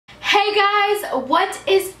Hey guys, what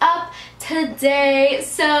is up today?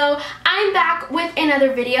 So I'm back with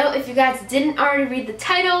another video. If you guys didn't already read the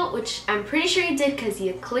title, which I'm pretty sure you did because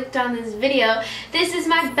you clicked on this video, this is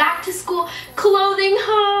my back to school clothing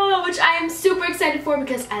haul, which I am super excited for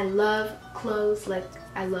because I love clothes. Like,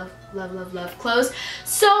 I love clothes.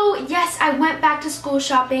 So yes, I went back to school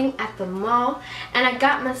shopping at the mall and I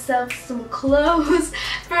got myself some clothes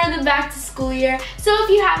for the back to school year. So if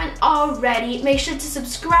you haven't already, make sure to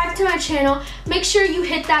subscribe to my channel. Make sure you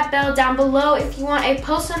hit that bell down below if you want a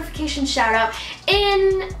post notification shout out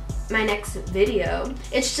in my next video.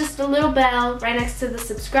 It's just a little bell right next to the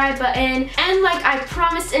subscribe button, and like I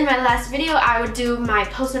promised in my last video, I would do my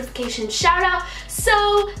post notification shout out.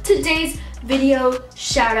 So today's video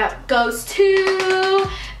shout out goes to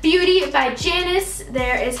Beauty by Janice.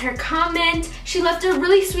 There is her comment. She left a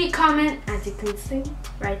really sweet comment, as you can see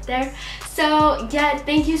right there. So yeah,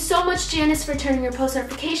 thank you so much, Janice, for turning your post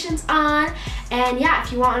notifications on. And yeah,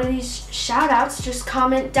 if you want one of these shout outs, just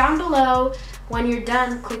comment down below when you're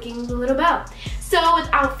done clicking the little bell. So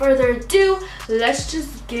without further ado, let's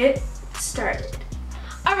just get started.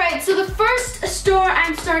 Alright, so the first store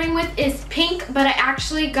I'm starting with is Pink, but I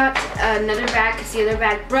actually got another bag because the other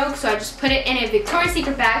bag broke, so I just put it in a Victoria's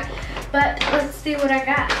Secret bag. But let's see what I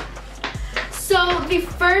got. So the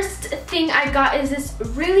first thing I got is this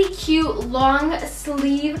really cute long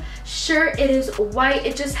sleeve shirt. It is white.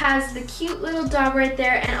 It just has the cute little dog right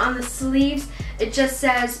there, and on the sleeves it just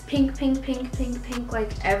says pink, pink, pink, pink, pink,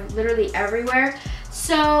 like literally everywhere.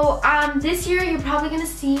 So this year you're probably gonna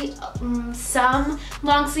see some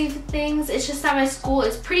long sleeve things. It's just that my school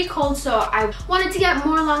is pretty cold, so I wanted to get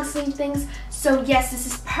more long sleeve things. So yes, this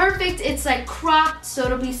is perfect. It's like cropped, so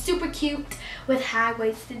it'll be super cute with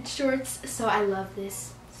high-waisted shorts. So I love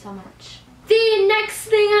this so much. The next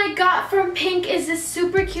thing I got from Pink is this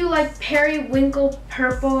super cute like periwinkle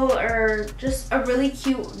purple, or just a really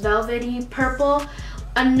cute velvety purple.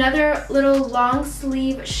 Another little long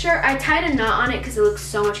sleeve shirt. I tied a knot on it because it looks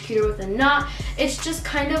so much cuter with a knot. It's just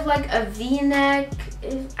kind of like a V-neck,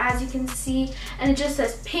 as you can see, and it just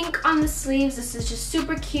says Pink on the sleeves. This is just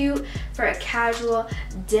super cute for a casual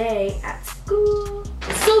day at school.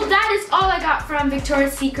 So that is all I got from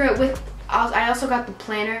Victoria's Secret. I also got the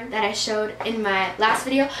planner that I showed in my last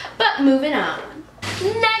video. But moving on.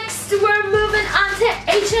 Next, we're moving on to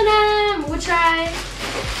H&M, which I'm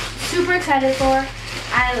super excited for.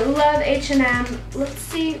 I love H&M. Let's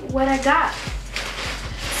see what I got.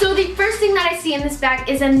 So the first thing that I see in this bag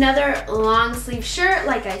is another long sleeve shirt,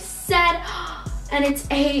 like I said, and it's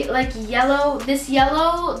a like yellow.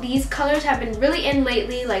 These colors have been really in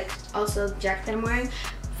lately, like also the jacket that I'm wearing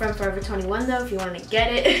from Forever21 though, if you want to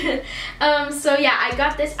get it. So yeah, I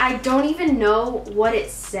got this. I don't even know what it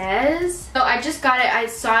says. So I just got it. I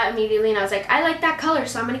saw it immediately and I was like, I like that color,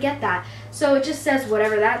 so I'm gonna get that. So it just says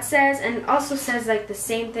whatever that says, and it also says like the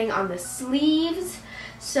same thing on the sleeves.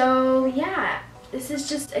 So yeah, this is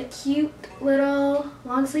just a cute little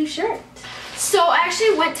long sleeve shirt. So I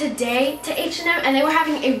actually went today to H&M and they were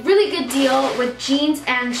having a really good deal with jeans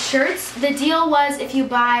and shirts. The deal was if you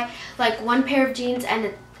buy like one pair of jeans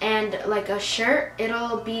and like a shirt,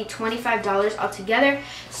 it'll be $25 altogether.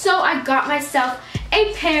 So I got myself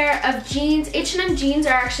a pair of jeans. H&M jeans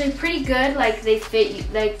are actually pretty good. Like they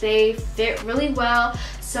fit really well.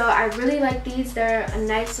 So I really like these. They're a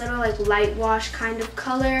nice little like light wash kind of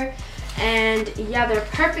color, and yeah, they're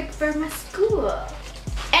perfect for my school.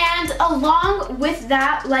 And along with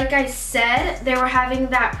that, like I said, they were having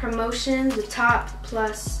that promotion, the top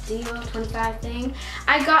plus deal 25 thing.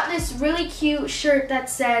 I got this really cute shirt that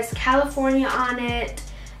says California on it,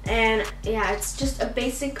 and yeah, it's just a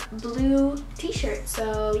basic blue t-shirt.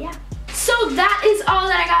 So yeah. So that is all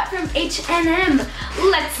that I got from H&M.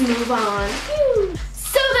 Let's move on.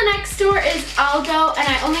 So the next store is Aldo, and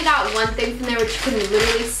I only got one thing from there, which you can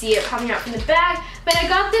literally see it popping out from the bag. But I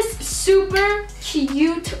got this super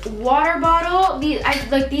cute water bottle.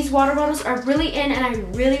 These water bottles are really in, and I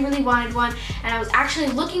really wanted one. And I was actually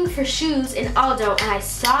looking for shoes in Aldo, and I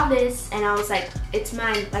saw this, and I was like, it's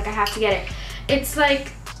mine. Like, I have to get it. It's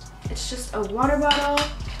just a water bottle.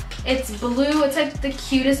 It's blue. It's like the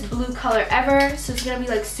cutest blue color ever. So it's gonna be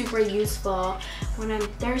like super useful when I'm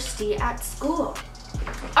thirsty at school.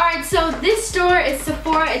 Alright, so this store is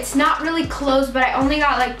Sephora. It's not really closed, but I only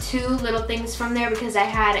got like 2 little things from there because I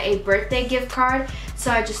had a birthday gift card. So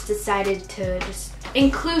I just decided to just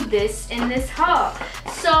include this in this haul.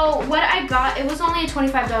 So what I got, it was only a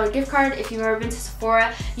 $25 gift card. If you've ever been to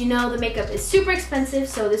Sephora, you know the makeup is super expensive.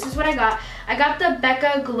 So this is what I got. I got the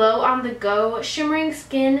Becca Glow on the Go Shimmering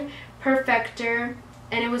Skin Perfector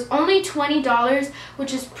and it was only $20,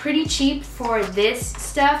 which is pretty cheap for this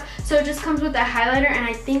stuff. So it just comes with a highlighter, and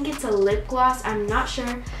I think it's a lip gloss. I'm not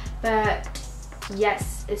sure, but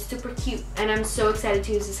yes, it's super cute, and I'm so excited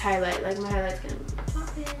to use this highlight. Like, my highlight's gonna be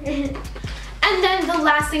popping. And then the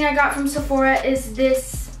last thing I got from Sephora is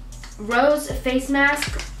this rose face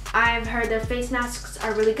mask. I've heard their face masks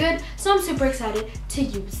are really good, so I'm super excited to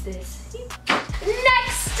use this.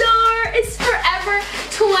 Next store is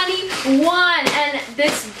Forever21, and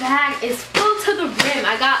this bag is full to the rim.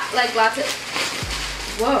 I got like lots of,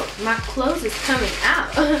 whoa, my clothes is coming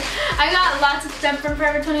out. I got lots of stuff from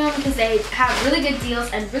Forever21 because they have really good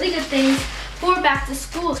deals and really good things for back to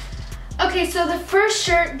school. Okay, so the first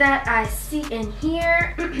shirt that I see in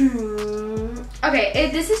here,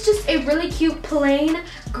 okay, this is just a really cute plain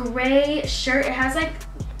gray shirt. It has like,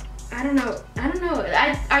 I don't know.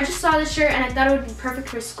 I just saw this shirt and I thought it would be perfect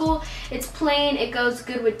for school. It's plain, it goes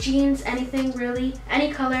good with jeans, anything really,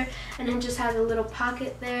 any color, and it just has a little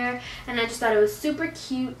pocket there. And I just thought it was super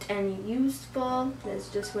cute and useful. That's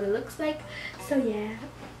just what it looks like, so yeah.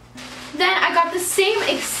 Then I got the same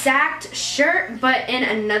exact shirt, but in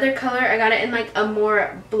another color. I got it in like a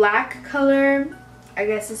more black color. I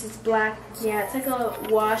guess this is black. Yeah, it's like a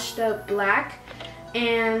washed up black.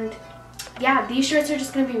 And yeah, these shirts are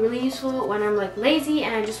just gonna be really useful when I'm like lazy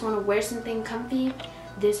and I just wanna wear something comfy.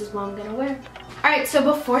 This is what I'm gonna wear. Alright, so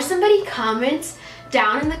before somebody comments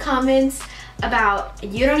down in the comments about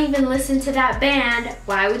you don't even listen to that band,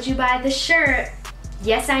 why would you buy the shirt?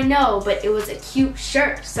 Yes, I know, but it was a cute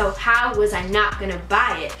shirt, so how was I not gonna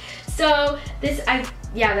buy it? So this,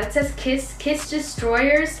 yeah, that says Kiss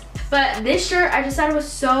Destroyers, but this shirt, I just thought it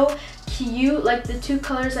was so cute, like the two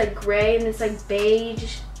colors, like gray and this like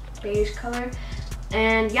beige color,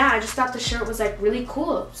 and yeah, I just thought the shirt was like really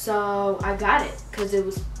cool, so I got it because it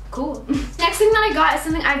was cool. Next thing that I got is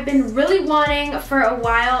something I've been really wanting for a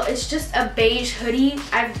while. It's just a beige hoodie.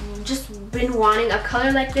 I've just been wanting a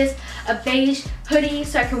color like this, a beige hoodie,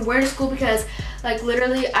 so I can wear to school because like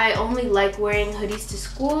literally I only like wearing hoodies to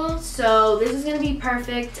school, so this is gonna be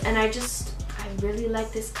perfect, and I really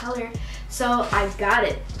like this color, so I got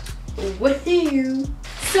it. Woohoo!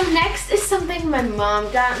 So next is something my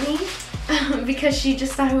mom got me because she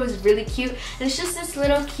just thought it was really cute, and it's just this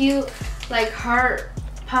little cute like heart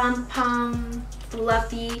pom-pom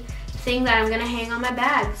fluffy thing that I'm gonna hang on my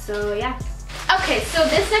bag, so yeah. Okay, so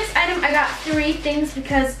this next item, I got 3 things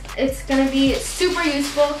because it's gonna be super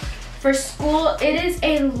useful for school. It is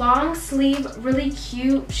a long sleeve, really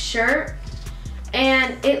cute shirt,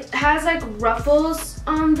 and it has like ruffles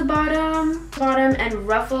on the bottom and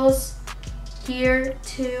ruffles here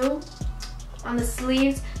too on the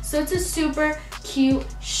sleeves. So it's a super cute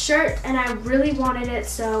shirt, and I really wanted it,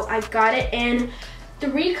 so I got it in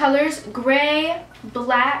 3 colors: gray,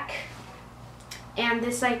 black, and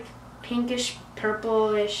this like pinkish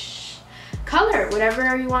purplish color,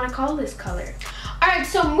 whatever you want to call this color. Alright,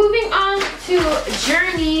 so moving on to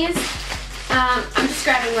Journeys. I'm just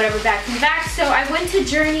grabbing whatever bag from the back. So I went to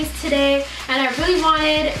Journeys today, and I really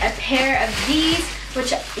wanted a pair of these,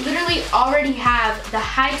 which literally already have the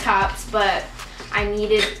high tops, but I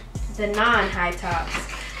needed the non-high tops.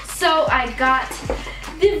 So I got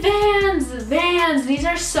the Vans. These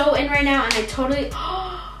are so in right now, and I totally,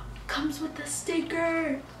 comes with the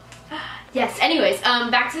sticker. Yes, anyways,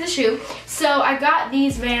 back to the shoe. So I got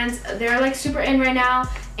these Vans. They're like super in right now,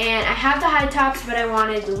 and I have the high tops, but I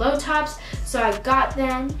wanted the low tops, so I got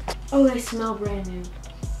them. Oh, they smell brand new.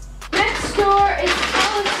 Next store is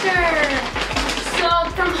Hollister. So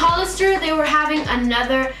from Hollister, they were having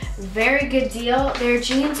another very good deal. Their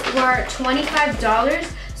jeans were $25,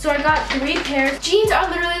 so I got 3 pairs. Jeans are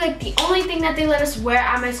literally like the only thing that they let us wear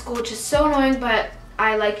at my school, which is so annoying, but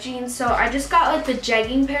I like jeans, so I just got like the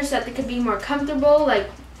jegging pair so that they could be more comfortable, like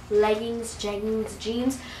leggings, jeggings,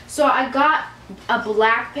 jeans. So I got a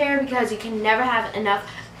black pair because you can never have enough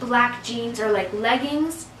black jeans or like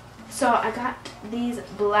leggings. So I got these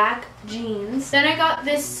black jeans. Then I got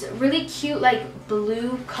this really cute like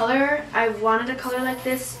blue color. I wanted a color like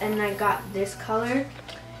this, and I got this color.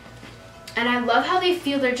 And I love how they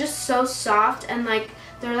feel. They're just so soft, and like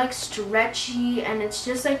they're like stretchy, and it's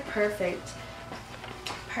just like perfect.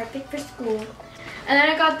 Perfect for school. And then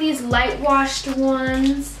I got these light washed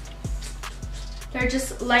ones. They're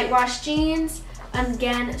just light washed jeans, and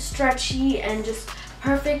again stretchy and just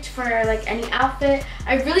perfect for like any outfit.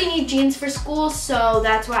 I really need jeans for school, so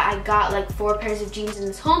that's why I got like 4 pairs of jeans in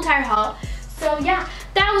this whole entire haul. So yeah,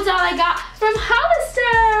 that was all I got from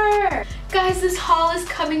Hollister. Guys, this haul is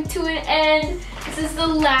coming to an end. This is the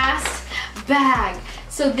last bag.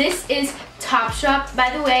 So this is Topshop. By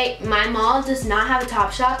the way, my mall does not have a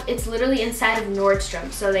Topshop. It's literally inside of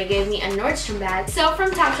Nordstrom. So they gave me a Nordstrom bag. So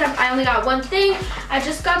from Topshop, I only got one thing. I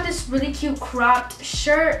just got this really cute cropped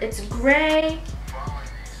shirt. It's gray.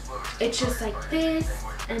 It's just like this.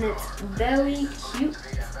 And it's very cute.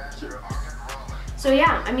 So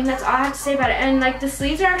yeah, I mean, that's all I have to say about it. And like the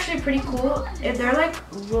sleeves are actually pretty cool. If they're like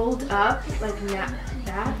rolled up like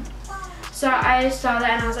that. So I saw that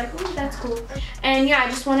and I was like, ooh, that's cool. And yeah, I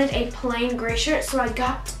just wanted a plain gray shirt, so I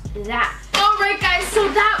got that. Alright guys,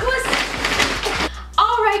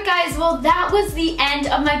 well that was the end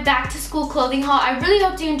of my back to school clothing haul. I really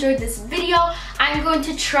hope you enjoyed this video. I'm going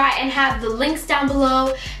to try and have the links down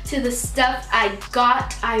below to the stuff I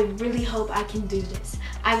got. I really hope I can do this.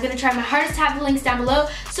 I'm gonna try my hardest to have the links down below,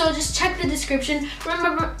 so just check the description.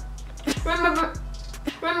 Remember.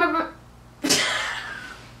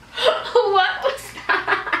 What was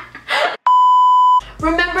that?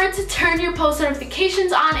 Remember to turn your post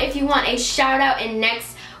notifications on if you want a shout out in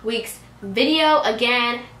next week's video.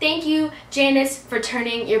 Again, thank you, Janice, for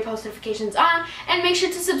turning your post notifications on, and make sure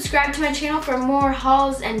to subscribe to my channel for more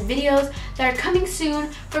hauls and videos that are coming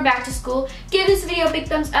soon for back to school. Give this video a big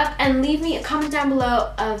thumbs up and leave me a comment down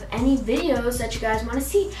below of any videos that you guys want to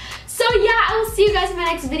see. So yeah, I will see you guys in my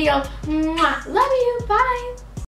next video. Mwah. Love you. Bye.